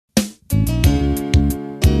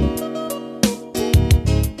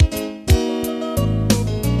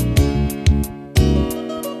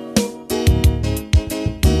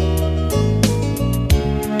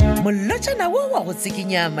go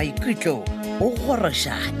tsikinya maikutlo o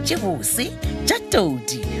goroša tše bose tša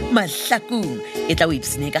todi mahlakong e tla o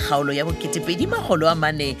ipsene ka kgaolo ya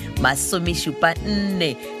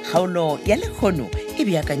bo2,4 kgaolo ya lekgono e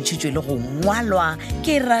beakantšhitšwe le go ngwalwa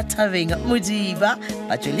ke Rethabile Modiba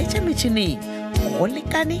ba tšweletša metšhineng go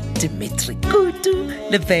lekane Dimitri Kutu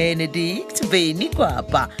le Benedict Beni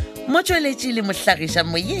Kwapa motšweletši le mohlagiša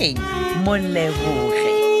moyeng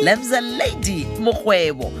Moleboge Lebza Lady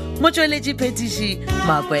Mokgwebo motšweletši phetiši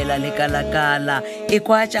Makwela le Kalakala e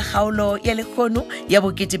kwa tša kgaolo ya lekgono ya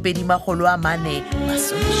bo2,4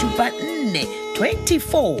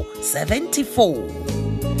 24/74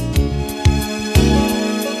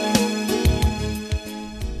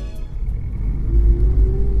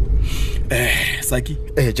 Saki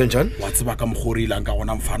John wa tseba ka mogorilang ka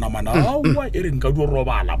gona mfana mana awa e re nka di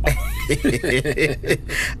robala ba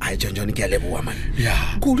ai John ke a leboa man ya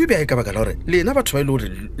go le bia ka baka la hore lena batho ba ile hore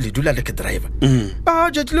le dula le ke driver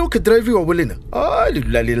ba jetile o ke drive wa bolena le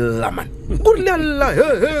dula le la man go le alla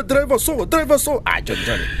he driver so John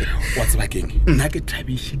wa tseba keng nna ke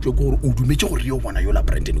thabishitwe go gore o dumetse gore yo bona yo la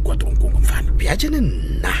Brandon kwa tronkong mfana bia jene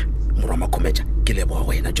nna morama khometša ke leboa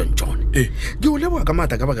wena John ke o leboa ka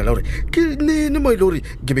mata ka baka la hore ke ne mo ile hore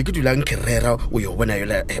ke be ke dula nkerera o yo bona yo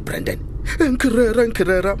la Brandon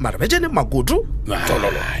nkerera mara ba jene makutu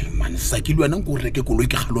tololo man Saki le wena nko reke koloi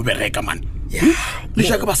ke galo bereka man le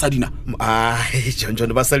ja ka basadina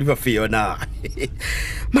John ba saliva fiona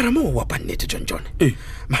mara mo wa panete John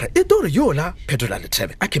mara e tore yo la petola le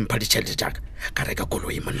Thebe a ke mpha ditšhelete tša ka reka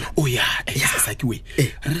koloi monna o ya Saki we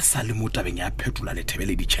re sa le motabeng ya phetola le Thebe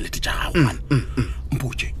le ditšhelete tša gago man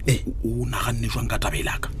mpotše o naganne jwang ka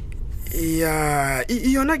tabelaka ya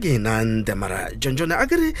yona ke nante mara John a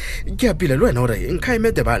kere ke apile le wena gore nka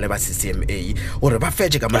emete ba le ba CCMA gore ba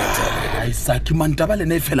fetse ka molatho Saki man taba le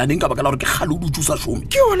ne fela neng ka baka la gore ke galo du tsusa shome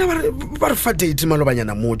ke yona ba re fa date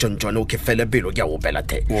malobanyana mo John o ke fele pelo ke a opela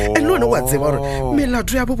the and lona wa tseba gore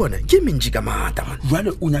melato ya bobona ke mentši ka mata man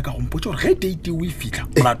jwale o nyaka go mpotsa gore ge date o e fitla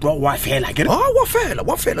molato wa fela ke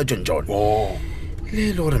wa fela John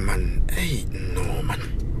le gore man no man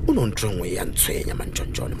o no ntrongwe ya ntshwenya man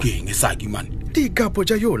John ke eng Saki man di kapo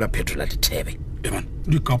ja yo la phetola le Thebe man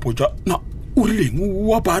di kapo ja na o rileng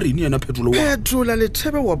wa ba rene yena phetola le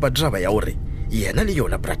Thebe wa badraba ya hore yena le yo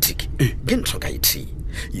la Bratic ke ntho ka ithi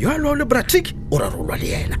yo lo le Bratic o rarolwa le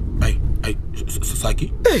yena ai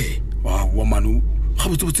Saki wa manu ga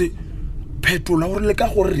botse phetola gore le ka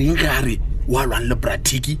gore reng gare wa lwa le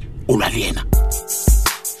Bratic o lwa le yena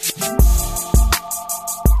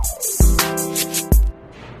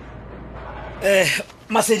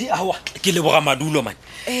Masedi awa ke leboga madulo man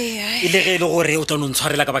e le ge le gore o tla no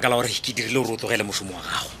ntshwarela ka baka la gore ke dirile gore o tlogele mošomo wa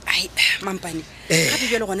gago ai Mampane gape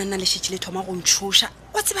bjale gona nna le šetše le thoma go ntšhoša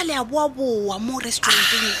wa tseba le a boa mo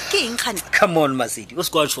restauranteng ke eng gane come on Masedi o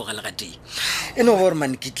se kwa tšhogela ga teng e no gore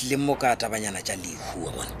man ke tlile mo ka tabanyana tša lehu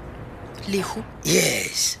wa bona lehu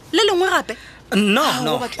yes le lengwe gape no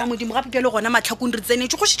batho ba modimo gape bjale gona matlhakong re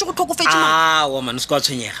tsenetse go šetše go tlhokofetse wa man o se kwa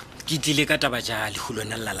tshwenyega ke tlile ka taba tša lehu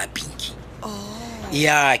lona lela la Pinky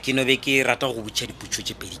ya ke no be ke rata go botša diputšo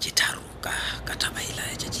tše pedi tše tharo ka taba ela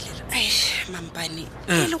ya tšatšilela Mampane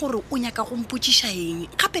e le gore o nyaka go mpotšiša eng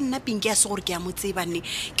gape nna Pinky a se gore ke a mo tsebanne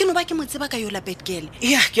ke no ba ke mo tseba ka yola Betgirl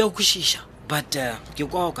ya ke a o kwešiša but ke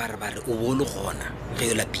kwa o ka re ba re o bole gona ge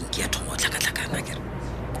yola Pinky ya thoma o tlhakatlhakana kere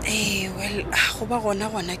well go ba gona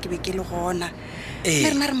ke be ke le gona le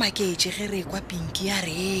rena re maketše ge re kwa Pinky ya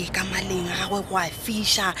re ka maleng a gagwe go a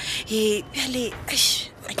fiša bjale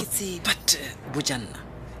a ke tsebe but bojanna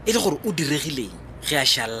e le gore o diregileng ge a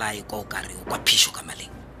šalae kwa o ka re o kwa phišo ka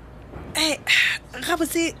maleng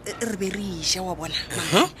gabotse re be re iša wa bona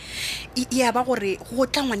ya ba gore go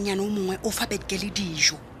tla ngwannyana o mongwe o fa Betgirl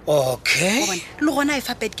dijo okay le gona e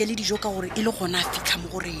fa Betgirl dijo ka gore e le gona a fitlha mo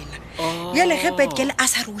go rena bjale ge Betgirl a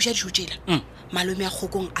sa re uja dijo tšela malome a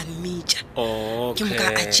kgokong a mmitša ke moka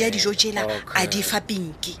a tšea dijo tšela a di fa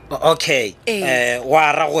Pinky okay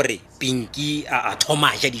wa ra gore Pinky a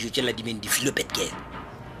thoma ja dijo tšela di beng di filo Betgirl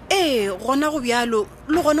gona go bjalo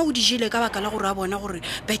le gona o di jele ka baka la gore a bona gore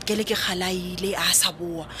Betgirl ke khalaile a sa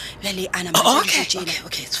boa bjale a na okay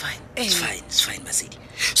it's fine Masedi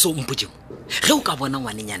so mpotšeng ge o ka bona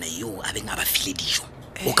ngwanenyana yo a beng a ba file dijo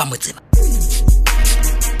o ka mo tseba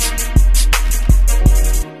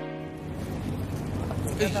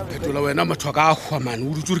phetola wena matho ka agwa man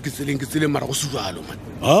o dutse gore ke tseleng mara go se jalo man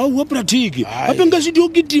wa Bratic gape nka se dio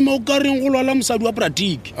ke tima o ka reng go lwala mosadi wa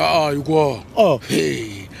Bratic ikwa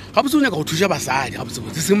ga botse o nyaka go thuša basadi ga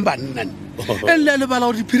botsebotse seng bannane e lle le bala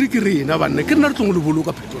gore diphiri ke rena banna ke nna re tlong le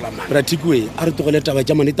boloka phetola mane bratikwe a re tlogele taba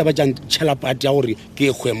tša mane taba tšang tšhelapati ya gore ke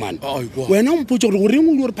e kgwe mane Aigwa. wena o mpotse gore goreng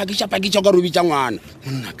o le gore phakiša o ka robi tša ngwana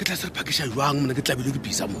monna ke tla se re phakiša jwang mona ke tlabile ke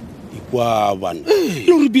bisa mo ikwa bana le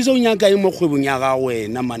gore bisa o nyaka eng mo kgwebong ya ga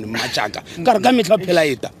wena mane mmatšaka ka re ka metlha phela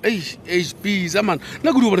eta bisa man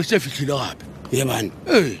nna ke di gore se tša fitlhile gape e bane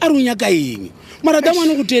a re o nyaka eng marata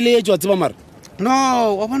ngwane go teletšwa tseba mare no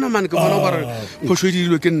wa bona mane ke bona gore phoso e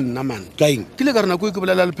dirilwe ke nna mane ka eng ke le ka re nako e ke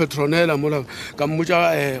bolela le petronela mola ka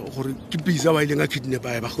mmotsa gore ke bisa ba ileng a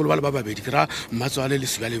kidnapa bagolo ba le ba babedi ke ra mmatswale le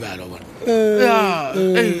siba lebala bona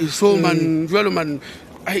so man jalo man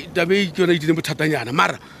tabe ke yona e dileng bothatanyana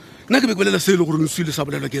mara nna ke be ke bolela se e le gore nswile sa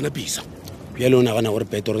bolelwa ke ena bisa bjale o nagana gore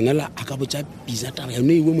petronela a ka botsa bisa taba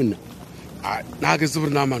yone ewe monna nna ke se gore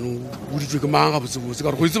na mane o ditswe ke mang ga botsebotse ka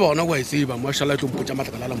gore go itse ba ona go a e tseba moašala e tlo mpotsa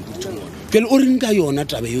matlakala la mpoditseng ona pele o reng ka yona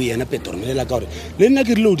taba eo yena petronela ka gore le nna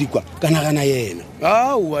ke rile o dikwa ka nagana yena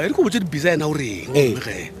aowa e re ko botse dibisa ena o reng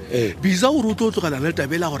ge bisa gore o tlo o tlogela le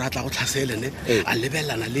tabela gore a tla go tlhaselene a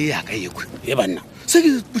lebelelana le yaka ekwe e banna se ke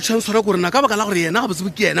botšang tshwara kore na ka baka la gore yena ga botsebo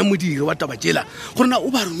ke yena modiri wa taba tsela gore na o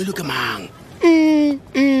ba romilwe ke mang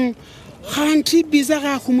ganthe bisa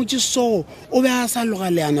ga a gomotse so o be a sa loga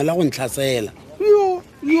leano la go ntlhasela yo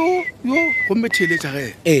gomme theeletša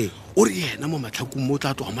ge ee o re yena mo matlhakong mo o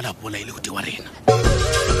tla toga mo lapola e le gote wa rena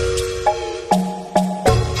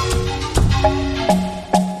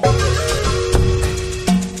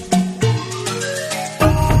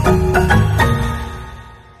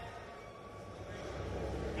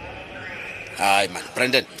Hai man,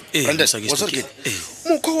 Brandon. Brandon, what's up?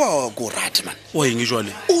 Mokho wa go rate man. wa eng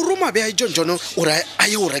jwale O roma be a John John o ra a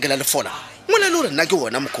ye o rekela le fola. Mola le re nna ke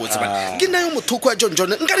wona mokhotsi man. Ke nna yo mothoko wa John John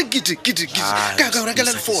nka re gidi ka o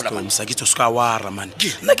rekela le fola man. msakitso ska wara man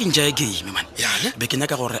nna ke nja game man Yana? be ke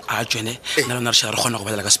nyaka gore a tswene nna lona re shara re kgona go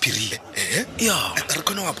balela ka spirit ya Re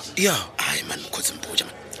kona wa. ya Ai man, mokhotsi mpoja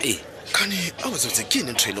man. eh Kani a was the king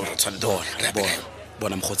in trailer ra tswala dona.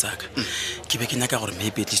 bona mkgotsaka ke be ke nyaka gore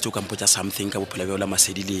maybe at least o kampotsa something ka bophelo bja ola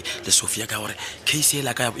masedi le Sophia ka gore case e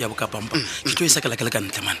la ka ya bokapampa ke tlo e sakela ka le ka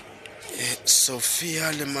ntle man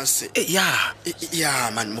Sophia le mase.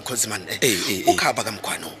 ya Man mokhotsi man. Eh. O ka ba ka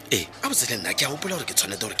mkhwano. Eh. A botse le nna ke a hopola gore ke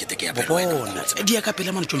tshwanetse gore ke teke ya bona di ya ka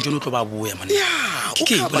pele man tjontsone o tlo ba boya man Ya, o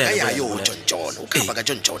Ke ka ba ka bolela, ya yo bolela. John John, o ka ba ka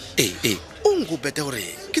John John. O ngubete gore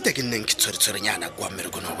ke te ke nneng ke tshweretswerenyana kwa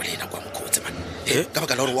mmerekong wa bolena kwa mokhotsi man. Ka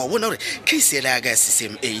baka la gore wa bona gore case ele ya ka ya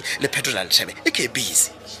CCMA le petrol tšhebe e ke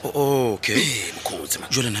busy. okay Mokhotsi man.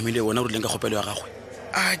 jole namile wona o rileng ka kgopelo ya gagwe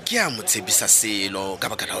A ke a mo tshebisa selo ka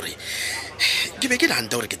baka la gore ke be ke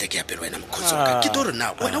lanta gore ke teke ya pelo wena mokhotsi wa ka. Ke tlo re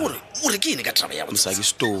na wena gore ke ene ka traba ya botsa. msaki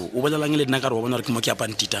sto o bolelang le nna ka re wa bona gore ke mo ke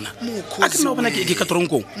apantitana Mokhotsi a ke nna bona ke ka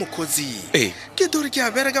toronkong Mokhotsi. Eh. Ke tlo re ke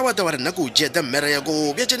a bereka wa taba re nna go jeta mmere ya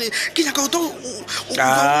go bja tsene ke nyaka o to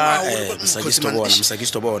msaki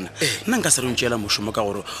sto bona nna nka se re ntšeela mošomo ka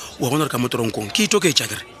gore wa bona gore ka mo toronkong ke ito ke e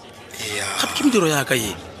tšakere gape ke mediro yaka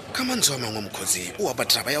ye ka mantswe a mangwe mokhotsi o apa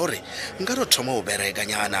traba ya gore nka re thoma o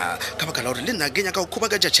berekanyana ka baka la gore le nna ke nyaka go kgoba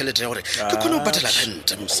ka ja tšhelete ya gore ke kgone go patela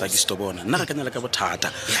rente msaki sto bona nna ga ke na le ka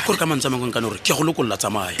bothata gore ka mantse a mangwe nkane gore ke a go lokolola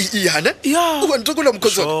tsamaya yana Ya. wa ntokola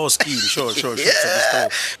mokhotsi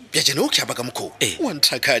bja tsene o kgaba ka mokho wa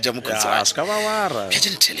nthakaja mokhotsi wa ska ba wara bja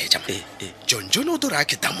tsene theleja mo John John o tlo re a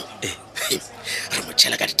ke tamo re mo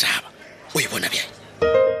tšhela ka ditaba o e bona bja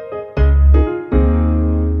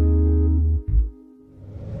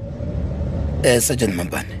Sergeant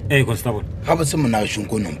Mampane constable ga botse monna gašong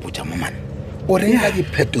ko nompotsa mo mane o reng ka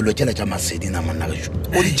diphetolo tšela tša masedi na monna gašo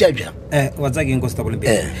o di tša bjang wa tsa keng constable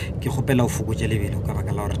pele ke kgopela o fokotse lebelo ka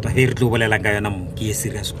baka la gore tafe re tlo bolelang ka yona mo ke ye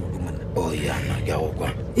serious kudu monna o yana ke a go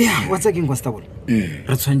kwa ya wa tsa keng constable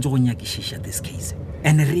re tshwanetse go nyakišiša this case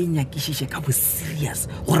and re nyakišiše ka bo serious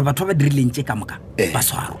gore batho ba dirileng tše ka moka ba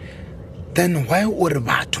swaro then why o re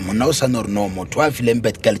batho monna o sane gore no motho a fileng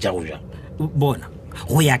betkele tša go jang bona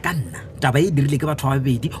go ya ka nna taba e dirile ke batho ba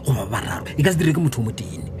babedi goba bararo e ka se dire ke motho o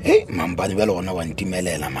motene Mampane bjale gona wa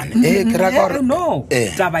ntimelela mane ke ra ka gore no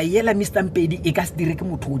taba yela Mr. Mpedi e ka se dire ke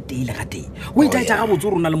motho o teile ga teng o itaetša ga botse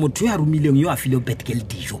gore o na le motho yo a romileng yo a file betkel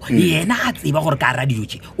dijo yena a tseba gore ka ra dijo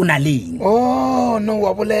tše o na leng oh no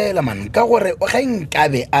wa bolela man ka gore ga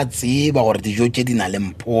nkabe a tseba gore dijo tše di na le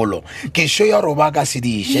mpholo ke sho ya gore ba ka se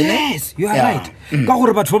diše yes you are right ka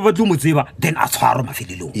gore batho ba batlo mo tseba then a tshwaro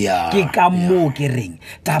mafelelong ke ka moo ke reng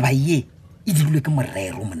taba ye e dirilwe ke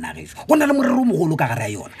morero monnageso go na le morero o mogolo ka gare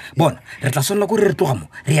ya yona bona re tla swanela kore re tloga mo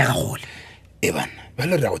re ya ga gole bana ba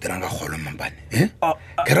le re go dirang ka golo Mampane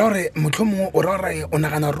ke ra gore motlho mongwe o ra gore o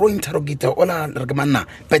nagana ro interrogator ola re ke manna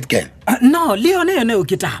bad girl no le yone o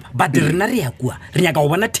ke taba but rena re ya kua re nyaka go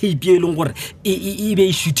bona tape e leng gore e be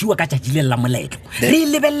e shootiwa ka tšatši la moletlo re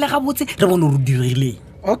lebelele ga botse re bone re diregileng.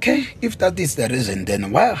 Okay, if that is the reason,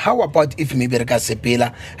 then how about if maybe re ka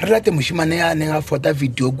sepela re late moshimane ya neng a fota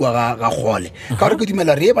video kwa ga gole ka gore ke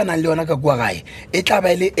dumela re ba nang le yona ka kwa gae e tla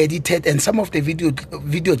ba ile edited and some of the video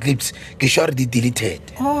clips ke sure di deleted.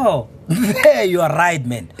 Oh, there you are right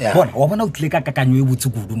man. Bona wa bona o tlile ka kakanyo e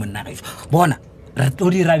botse kudu monna gae bona re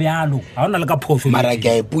tlo dira bjalo ga ona le ka phoso mara ke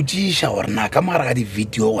a iputsisha gore na ka mara ga di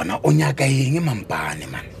video gona o nyaka eng Mampane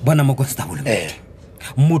man bona mo constable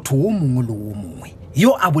motho o mongwe le o mongwe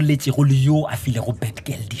yo a boletse go le yo a file go bad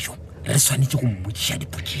girl dijo re swanetse go mmotsha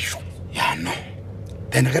dipotšišo ya no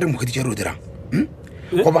then ge re mogeditše re o dirang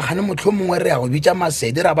go ba gane motlho mongwe re ya go bitša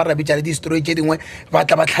masedi ra ba ra bitša le di-story tše dingwe ba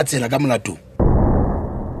tla ba tlhatsela ka molatong.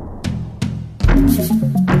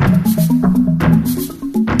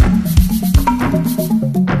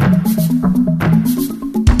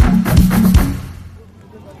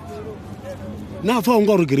 na fa o nka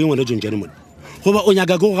gore ke reng wena Jonjane mone goba o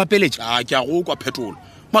nyaka ke go gapeletša ke a go kwa phetola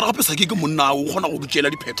mara gape sa ke monna o kgona go tšela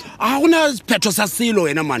dipheto a gona phetho sa selo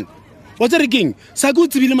wena man wa tse re keng sa ke o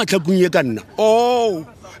tsebile matlhakong ye ka nna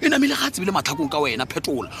e namile ga tsebile matlhakong ka wena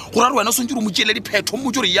phetola gore a re wena o swantse re mo tšele dipheto mo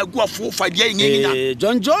tse re ya kua fofa di a engengenya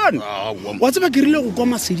John wa tseba ke rile go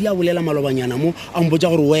kwa masedi a bolela malobanyana mo a mpotsa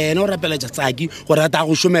gore wena o rapeletša tsaki gore a ta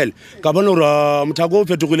go šomela ka bona gore mothako o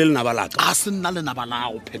fetogile lenaba laka a se nna lenaba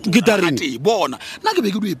lago phetola bona nna ke be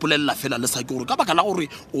ke do ipolelela fela le sa ke gore ka baka la gore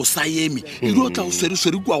o sa eme e dio tla o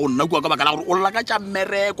swereswere kua go nna kua ka baka la gore o lakatša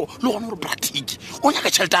mmereko le gona gore bratiki o nyaka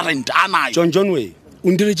tšhelete a rent a nayo John we o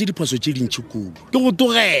ndiretse diphoso tše dintšhi kudu ke go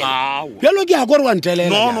togela bjalo ke ya kore wa ntelela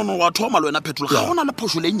no wa thoma le wena phetola ga gona le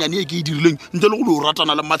phoso le nnyane e ke e dirileng ntle le go le o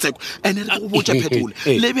ratana le matsheko ene re go botse phetola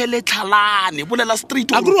le be le tlhalane bolela street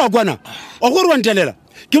a kore wa kwana o gore wa ntelela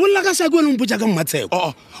ke bolela ka sa ke wena mpotsa ka mmatsheko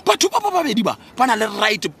batho ba babedi ba na le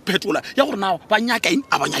right phetola ya gore nao ba nyaka eng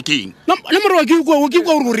a ba nyakeng le more wa ke kwa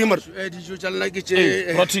gore gore mare dijo tša lena ke tše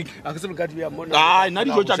a ke se ka di ya mona nna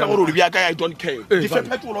dijo tša ka gore o di bja ka I don't care di fe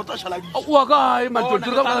phetola o tla šhala dijo wa kae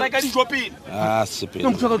mantotore ka dijo pele sepele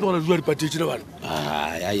motho ka tlogela dijo dipatetse le bana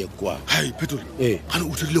a ye kwa hai phetola gane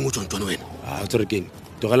o dirileng o tswantwane wena o tsere keng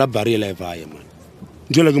togela bari e life aye man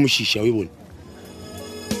nthoela ke mošiša o e bone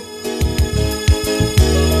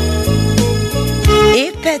e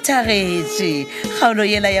phethagetše kgaolo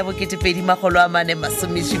yela ya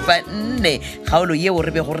bo2,4 kgaolo yeo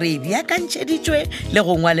re be go re beakantšheditšwe le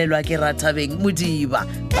go ngwalelwa ke Rethabile Modiba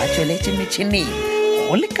ba tšweletše metšhineng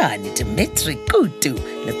go lekane Dimitri Kutu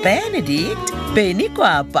le Benedict Beny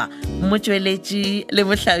Kwapa motšweletši le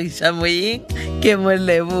mohlagiša moyeng ke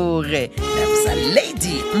Moleboge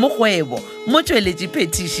Lady Mokgwebo motšweletši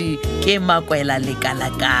phetiši ke Makwela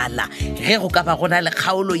Lekalakala ge go ka ba gona le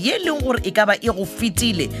kgaolo ye leng gore e ka ba e go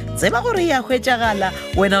fetile tseba gore ya hwetšagala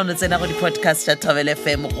wena o ne tsena go di-podcast tša Rethabile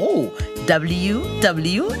FM go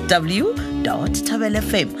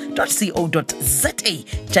www.rethabelefm.co.za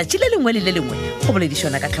tšatši le lengwe le le lengwe go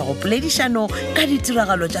boledišana ka tlhago poledišano ka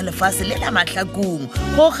ditiragalo tša lefase le la mahlakong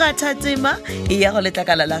go kgatha tema e ya go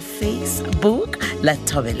letlakala la Facebook la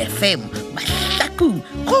Rethabile FM mahlakong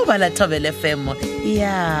go ba la Rethabile FM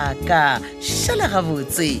ya ka šala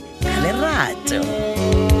gabotse ka lerato.